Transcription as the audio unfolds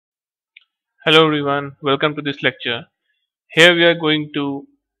Hello everyone, welcome to this lecture. Here we are going to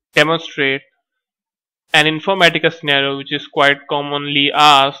demonstrate an informatica scenario which is quite commonly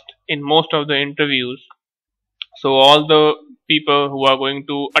asked in most of the interviews. So all the people who are going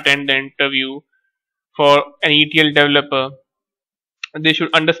to attend the interview for an ETL developer, they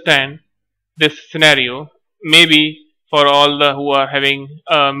should understand this scenario. Maybe for all the who are having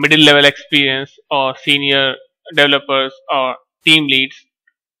middle level experience or senior developers or team leads.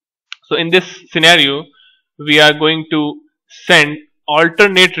 So in this scenario, we are going to send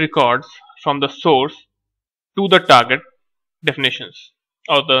alternate records from the source to the target definitions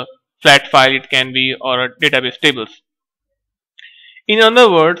or the flat file it can be or a database tables. In other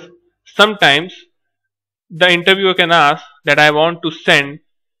words, sometimes the interviewer can ask that I want to send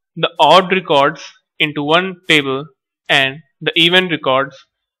the odd records into one table and the even records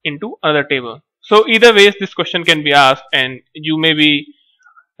into another table. So either ways this question can be asked, and you may be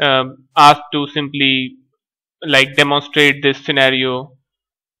asked to simply like demonstrate this scenario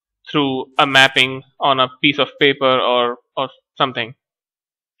through a mapping on a piece of paper or something.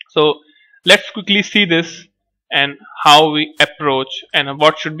 So let's quickly see this and how we approach and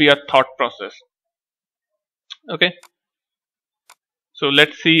what should be a thought process. Okay, so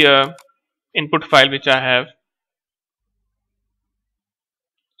let's see a input file which I have.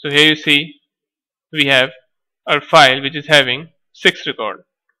 So here you see we have our file which is having 6 records.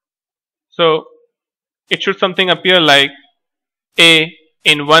 So it should something appear like A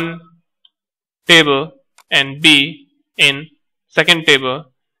in one table and B in second table,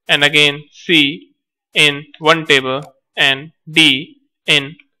 and again C in one table and D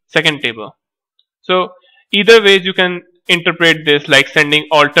in second table. So either ways you can interpret this like sending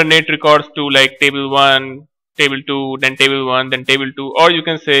alternate records to like table 1, table 2, then table 1, then table 2, or you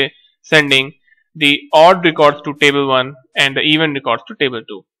can say sending the odd records to table 1 and the even records to table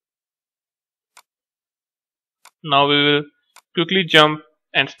 2. Now we will quickly jump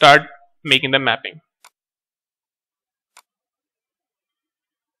and start making the mapping.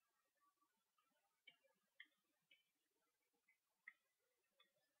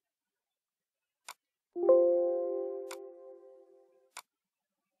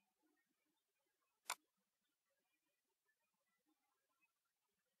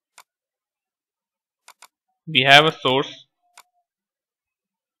 We have a source,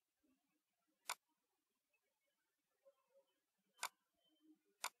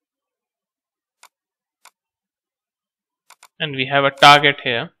 and we have a target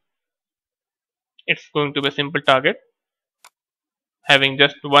here. It's going to be a simple target having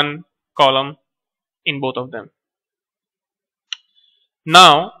just one column in both of them.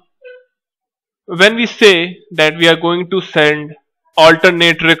 Now when we say that we are going to send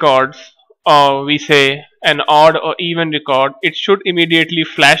alternate records, or we say an odd or even record, it should immediately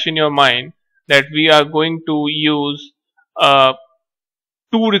flash in your mind that we are going to use uh,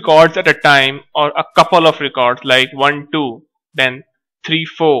 2 records at a time or a couple of records like 1 2, then 3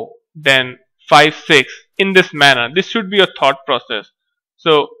 4, then 5 6, in this manner. This should be a thought process.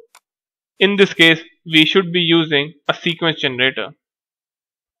 So in this case we should be using a sequence generator,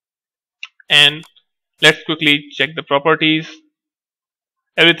 and let's quickly check the properties.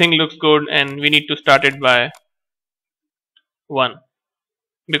 Everything looks good, and we need to start it by 1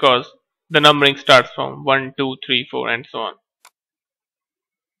 because the numbering starts from 1 2 3 4 and so on.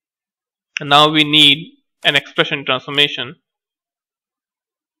 And now we need an expression transformation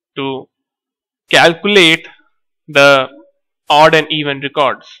to calculate the odd and even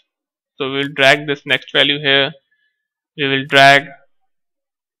records. So we will drag this next value here, we will drag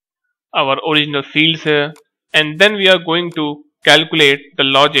our original fields here, and then we are going to calculate the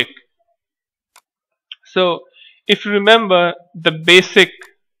logic. So if you remember the basic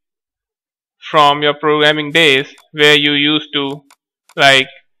from your programming days where you used to like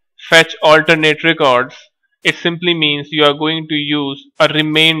fetch alternate records, it simply means you are going to use a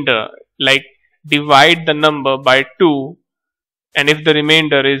remainder, like divide the number by 2, and if the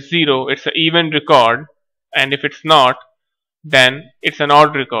remainder is 0 it's an even record, and if it's not then it's an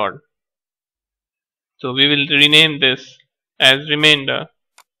odd record. So we will rename this as remainder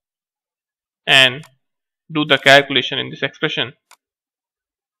and do the calculation in this expression.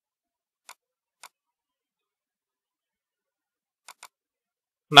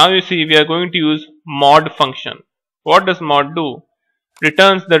 Now you see we are going to use mod function. What does mod do?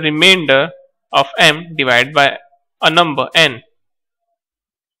 Returns the remainder of m divided by a number n.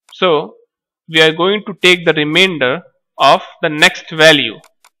 So we are going to take the remainder of the next value,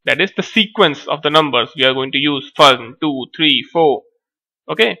 that is the sequence of the numbers we are going to use, 1 2 3 4.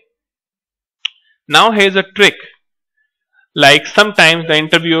 Okay, now here's a trick. Like sometimes the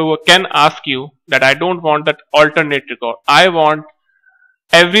interviewer can ask you that I don't want that alternate record. I want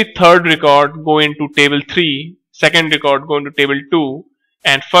every third record go into table 3, second record go into table 2,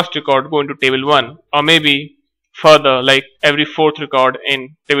 and first record go into table 1, or maybe further, like every fourth record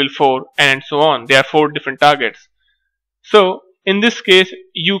in table 4, and so on. There are 4 different targets. So in this case,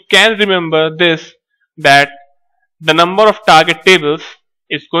 you can remember this, that the number of target tables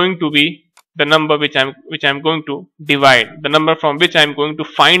is going to be the number which I'm going to divide, the number from which I'm going to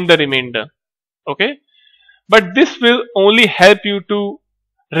find the remainder. Okay, but this will only help you to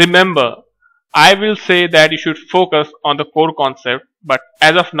remember. I will say that you should focus on the core concept, but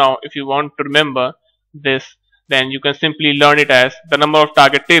as of now, if you want to remember this, then you can simply learn it as the number of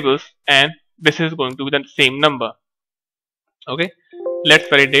target tables, and this is going to be the same number. Okay, let's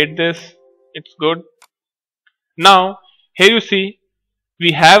validate this. It's good. Now here you see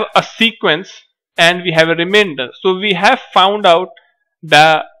we have a sequence and we have a remainder. So we have found out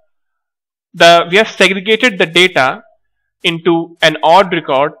the we have segregated the data into an odd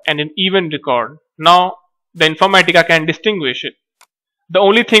record and an even record. Now the Informatica can distinguish it. The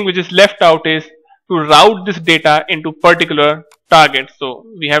only thing which is left out is to route this data into particular targets. So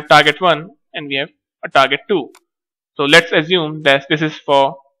we have target 1 and we have a target 2. So let's assume that this is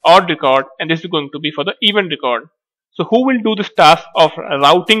for odd record and this is going to be for the even record. So who will do this task of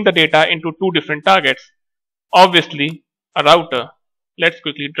routing the data into 2 different targets? Obviously a router. Let's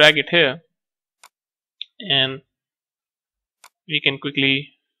quickly drag it here and we can quickly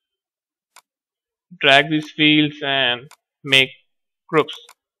drag these fields and make groups.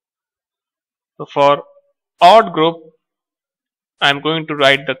 So for odd group, I'm going to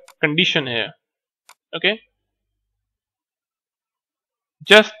write the condition here. Okay,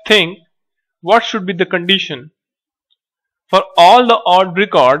 just think what should be the condition. For all the odd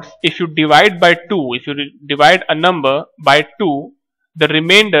records, if you divide by 2, if you divide a number by 2, the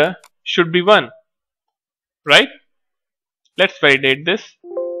remainder should be 1, right? Let's validate this.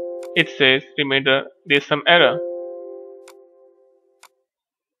 It says remainder, there's some error.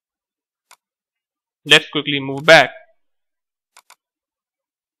 Let's quickly move back.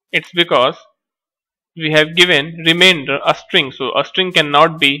 It's because we have given remainder a string, so a string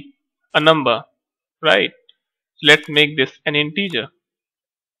cannot be a number, right? So let's make this an integer.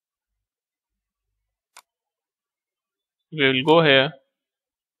 We will go here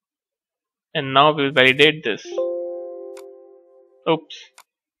and now we will validate this. Oops,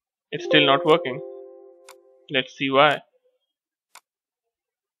 it's still not working. Let's see why.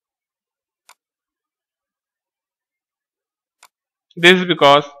 This is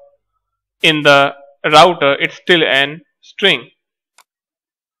because in the router it's still an string.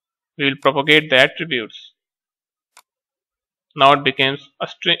 We will propagate the attributes. Now it becomes a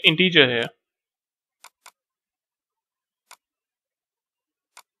string integer here.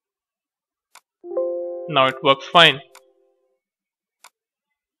 Now it works fine.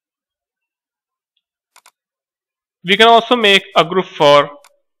 We can also make a group for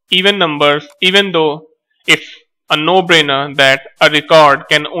even numbers, even though it's a no-brainer that a record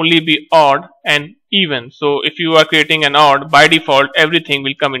can only be odd and even. So if you are creating an odd, by default everything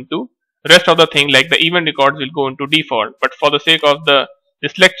will come into, rest of the thing like the even records will go into default. But for the sake of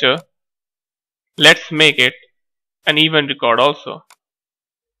this lecture, let's make it an even record also.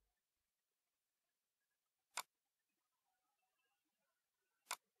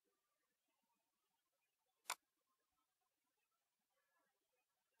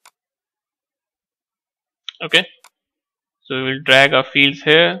 Okay, so we will drag our fields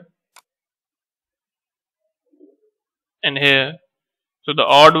here and here. So the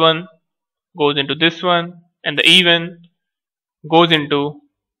odd one goes into this one and the even goes into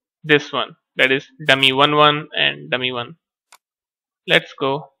this one, that is dummy 1 and dummy 1. Let's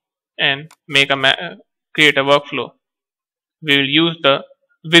go and make create a workflow. We will use the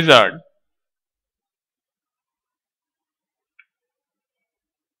wizard.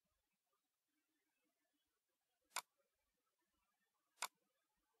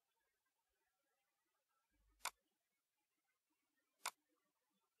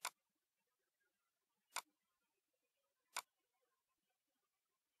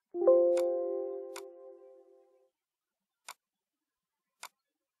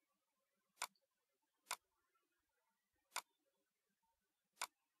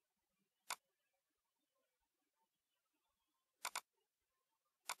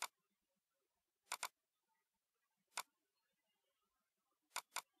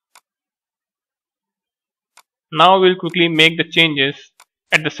 Now we'll quickly make the changes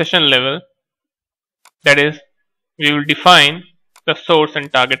at the session level. That is, we will define the source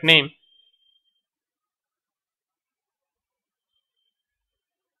and target name.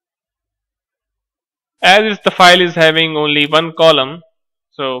 As the file is having only one column,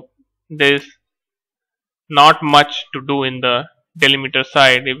 so there is not much to do in the delimiter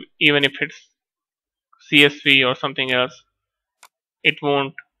side. Even if it's CSV or something else, it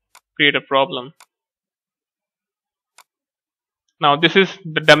won't create a problem. Now this is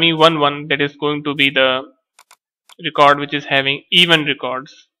the dummy 1 that is going to be the record which is having even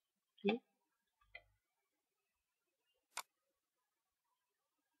records.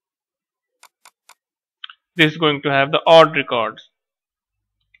 This is going to have the odd records.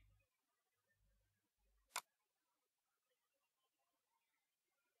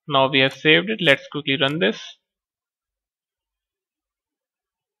 Now we have saved it. Let's quickly run this.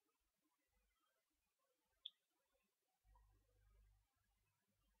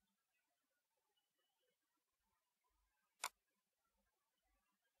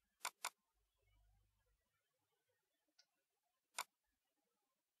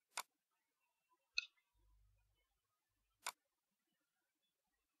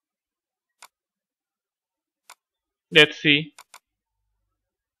 Let's see.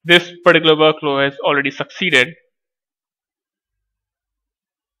 This particular workflow has already succeeded.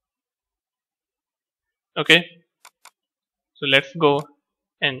 Okay, so let's go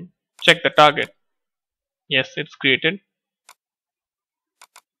and check the target. Yes, it's created.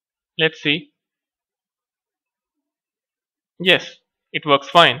 Let's see. Yes, it works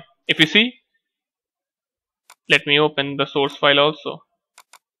fine. If you see, let me open the source file also.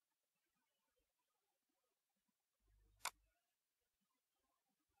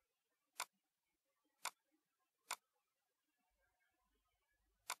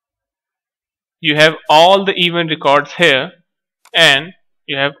 You have all the even records here, and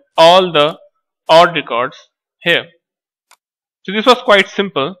you have all the odd records here. So this was quite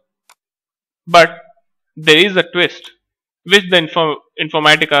simple, but there is a twist which the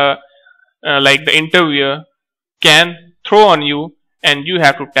informatica, like the interviewer, can throw on you, and you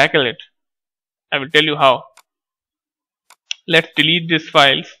have to tackle it. I will tell you how. Let's delete these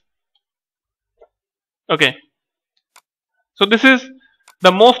files. Okay, so this is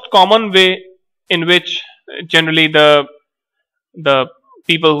the most common way in which generally the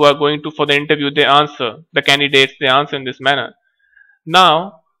people who are going to for the interview, they answer, the candidates, they answer in this manner.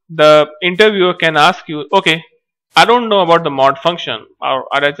 Now the interviewer can ask you, okay, I don't know about the mod function, or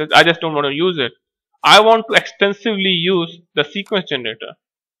I just don't want to use it. I want to extensively use the sequence generator.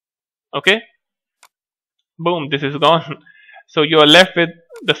 Okay, boom, this is gone. So you are left with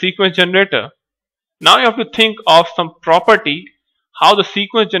the sequence generator. Now you have to think of some property how the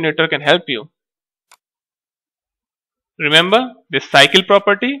sequence generator can help you. Remember this cycle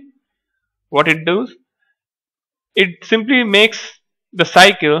property? What it does? It simply makes the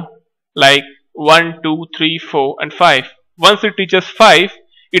cycle like 1, 2, 3, 4 and 5. Once it reaches 5,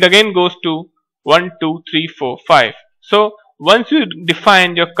 it again goes to 1, 2, 3, 4, 5. So once you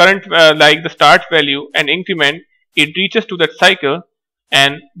define your current like the start value and increment, it reaches to that cycle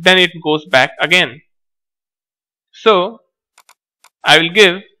and then it goes back again. So I will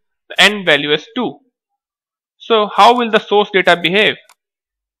give the end value as 2. So how will the source data behave?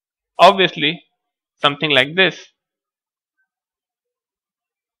 Obviously something like this.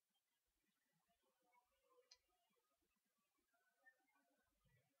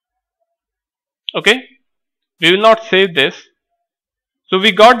 Okay, we will not save this. So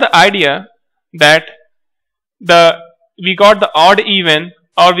we got the idea that we got the odd even,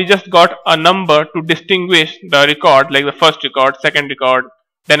 or we just got a number to distinguish the record, like the first record, second record,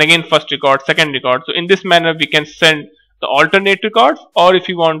 then again first record, second record. So in this manner we can send the alternate records, or if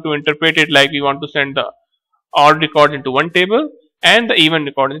you want to interpret it like we want to send the odd record into one table and the even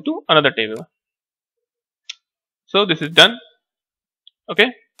record into another table. So this is done.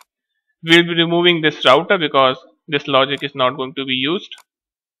 Okay, we will be removing this router because this logic is not going to be used.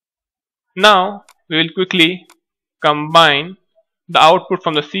 Now we will quickly combine the output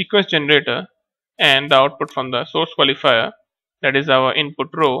from the sequence generator and the output from the source qualifier, that is our input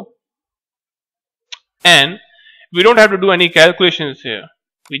row, and we don't have to do any calculations here.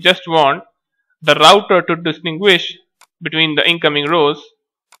 We just want the router to distinguish between the incoming rows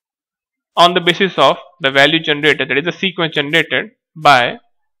on the basis of the value generated, that is the sequence generated by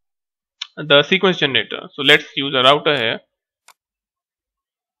the sequence generator. So let's use a router here,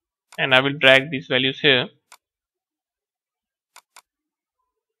 and I will drag these values here.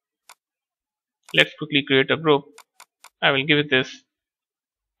 Let's quickly create a group. I will give it this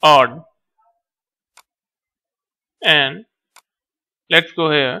odd, and let's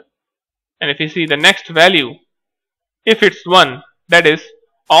go here, and if you see the next value, if it's 1, that is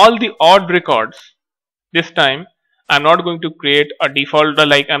all the odd records. This time I'm not going to create a default,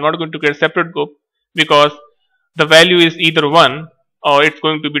 like I'm not going to create a separate group. because the value is either 1 or it's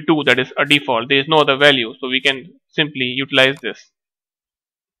going to be 2, that is a default. There is no other value, so we can simply utilize this.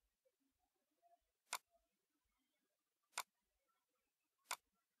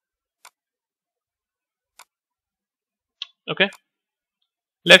 Okay,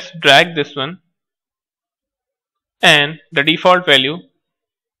 let's drag this one, and the default value,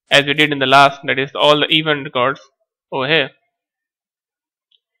 as we did in the last, that is all the event records over here.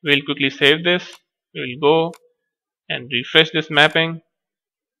 We'll quickly save this. We'll go and refresh this mapping.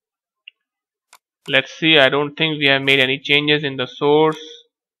 Let's see, I don't think we have made any changes in the source.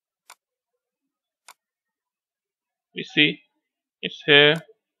 We see it's here,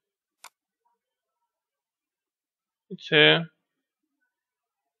 it's here,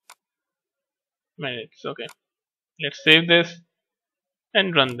 minutes. Okay, let's save this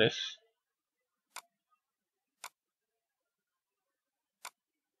and run this.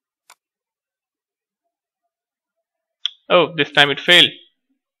 Oh, this time it failed.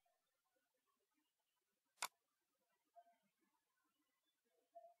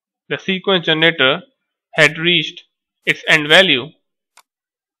 The sequence generator had reached its end value.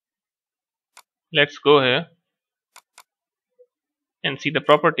 Let's go here and see the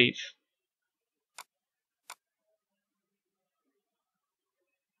properties.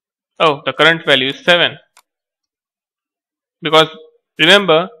 Oh, the current value is 7. Because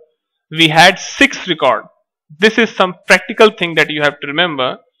remember, we had 6 record. This is some practical thing that you have to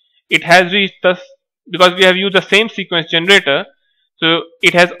remember. It has reached us because we have used the same sequence generator, so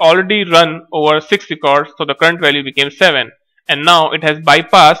it has already run over 6 records, so the current value became 7, and now it has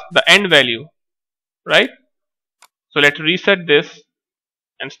bypassed the end value, right? So let's reset this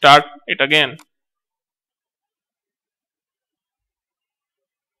and start it again.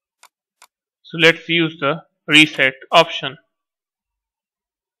 So let's use the reset option.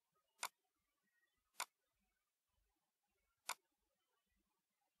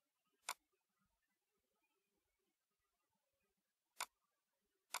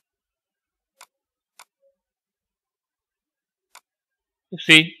 You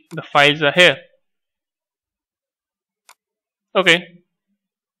see, the files are here. Okay,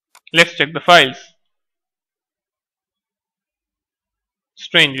 let's check the files.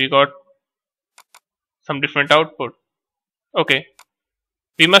 Strange, we got some different output. Okay,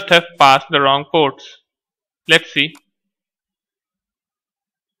 we must have passed the wrong ports. Let's see.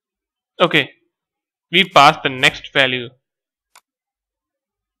 Okay, we passed the next value.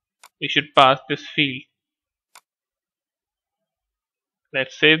 We should pass this field.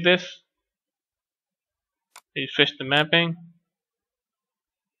 Let's save this. Refresh the mapping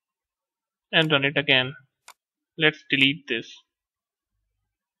and run it again. Let's delete this.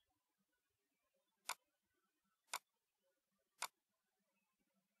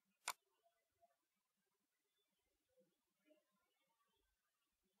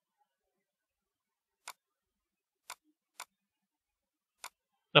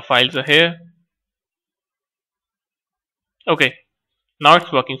 The files are here. Okay, now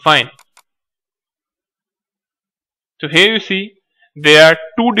it's working fine. So here you see there are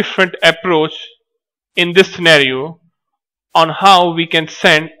two different approaches in this scenario on how we can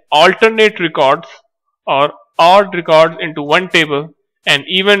send alternate records or odd records into one table and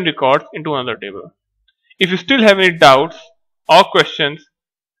even records into another table. If you still have any doubts or questions,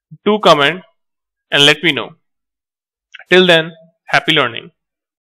 do comment and let me know. Till then, happy learning.